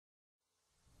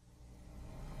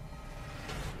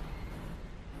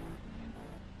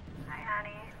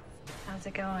How's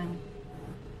it going?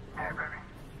 Hey, baby.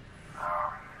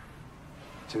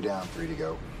 2 down, 3 to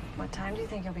go. What time do you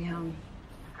think you'll be home?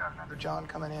 Got another John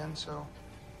coming in, so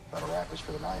that'll wrap us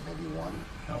for the night, maybe 1.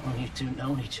 How long you two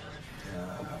known each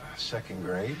other? 2nd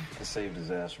grade. I saved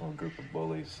his ass from a group of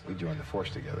bullies. We joined the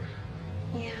force together.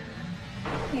 Yeah.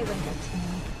 You look good to me.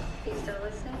 You still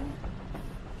listening?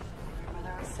 My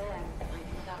brother always said,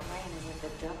 life without rain is like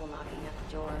the devil knocking at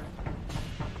the door.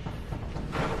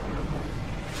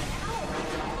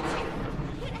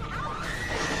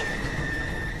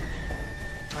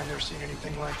 I've never seen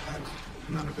anything like that.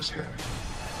 None of us have.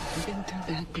 You've been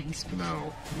through that basement.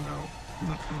 No,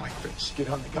 nothing like this. Get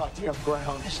on the goddamn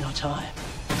ground. There's no time.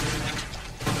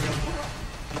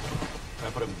 I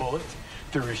put a bullet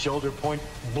through his shoulder point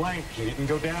blank. He didn't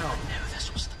go down. I knew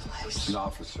this was the place. An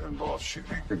officer involved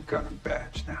shooting. Your gun and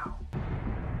badge now.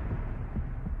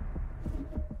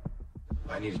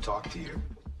 I need to talk to you.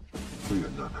 We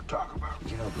got nothing to talk about.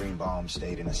 You know Greenbaum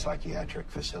stayed in a psychiatric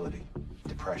facility.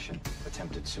 Depression,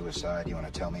 attempted suicide. You want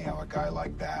to tell me how a guy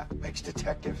like that makes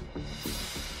detective?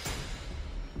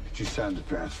 Could you sign the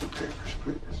transfer papers,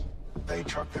 please? They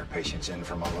truck their patients in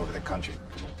from all over the country.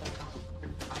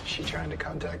 Is she trying to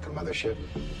contact the mothership?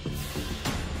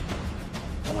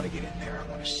 I want to get in there. I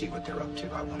want to see what they're up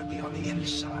to. I want to be on the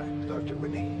inside, Dr.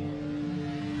 Whitney.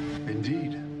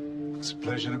 Indeed. It's a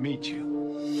pleasure to meet you.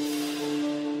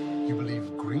 You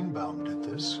believe Greenbaum did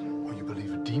this, or you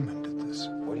believe a demon did this?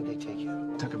 Where did they take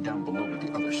you? Took him down below with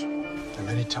the others. There are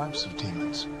many types of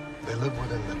demons. They live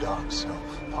within the dark self,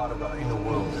 part of our inner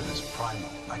world that is primal,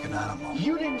 like an animal.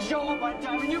 You didn't show up on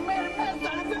time and you made a mess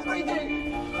out of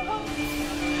everything!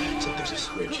 So there's a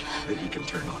switch that he can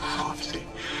turn on and off. See,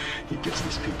 he gets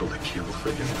these people to kill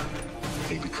for him.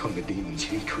 They become the demons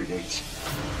he creates.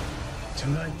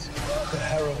 Tonight, the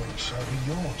heroin shall be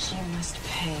yours. You must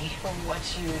pay for what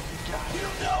you've done. You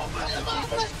know, man!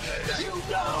 You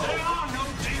know! There are no